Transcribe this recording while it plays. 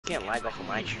can't lag off of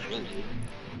my stream, dude.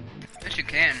 Yes, you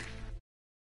can.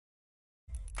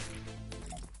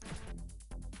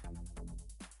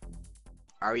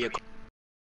 Aria.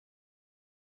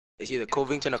 It's either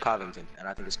Covington or Covington, and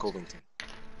I think it's Covington.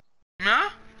 No?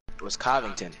 It was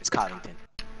Covington. It's Covington.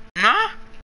 No?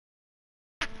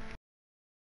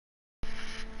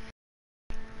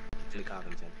 It's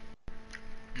Covington.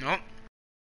 Nope.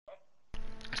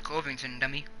 It's Covington,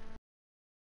 dummy.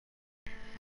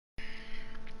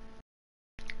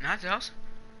 Not else.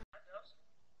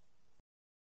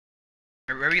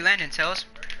 Where we landing, tell us.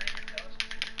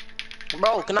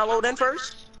 Bro, can I load in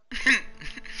first?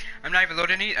 I'm not even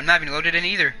loaded in. I'm not even loaded in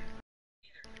either.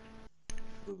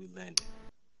 Where we landing?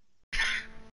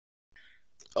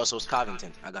 Oh, so it's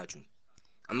Covington. I got you.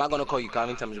 I'm not gonna call you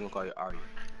Covington. I'm just gonna call you Aria.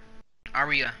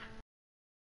 Aria.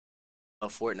 A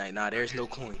Fortnite. Nah, there's no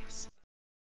coins.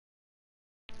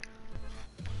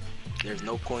 There's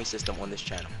no coin system on this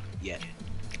channel yet.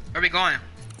 Where we going?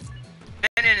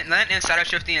 Land inside of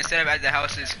Shifty instead of at the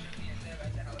houses.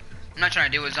 I'm not trying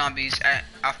to deal with zombies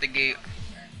off the gate.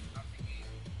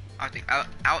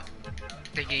 Out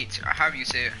the gate, or however you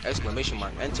say it. Exclamation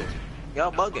mark. Enter.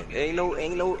 Y'all bugging. Ain't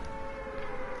no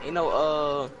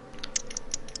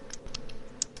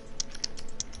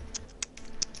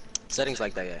settings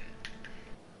like that yet.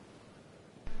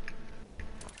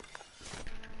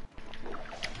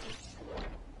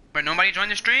 But nobody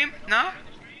joined the stream? No?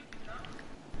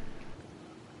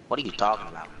 What are you talking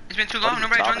about? It's been too long.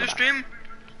 Nobody joined the stream?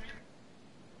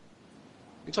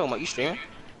 You talking about you streaming?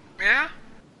 Yeah?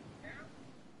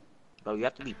 Bro, you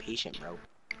have to be patient, bro.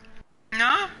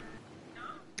 No?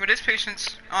 What is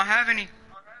patience? I don't have any.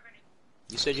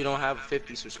 You said you don't have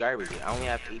 50 subscribers yet. I only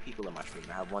have 8 people in my stream.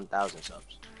 I have 1,000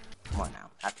 subs. Come on now.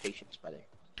 Have patience, brother.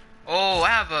 Oh, I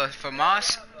have a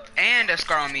FAMAS and a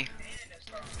scar on me.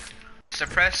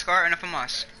 Suppressed scar and a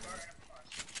FAMAS.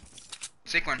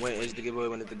 Sick one. When is the giveaway?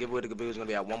 When is the giveaway? The giveaway is gonna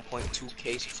be at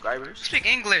 1.2k subscribers. Speak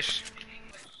English.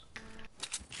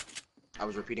 I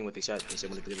was repeating what they said. They said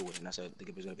when the giveaway, and I said the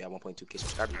giveaway is gonna be at 1.2k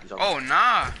subscribers. Oh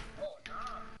nah.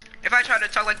 If I try to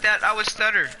talk like that, I would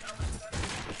stutter.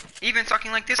 Even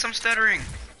talking like this, I'm stuttering.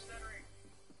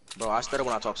 Bro, I stutter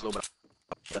when I talk slow, but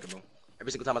I stutter, bro.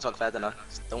 Every single time I talk fast, then I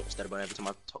don't stutter, but every time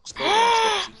I talk slow,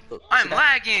 I stutter. I'm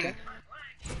lagging.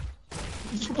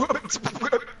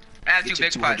 I have 2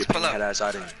 big pots. Pull up.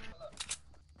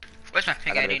 Where's my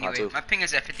ping at anyway? My ping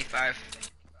is at 55.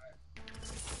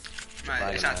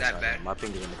 It's not that bad. My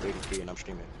ping is on the 33 and I'm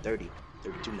streaming 30,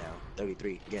 32 now,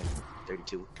 33 again,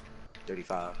 32,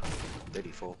 35,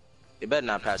 34. It better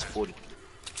not pass 40.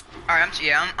 Alright,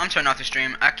 I'm turning off the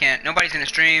stream. I can't. Nobody's in the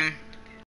stream.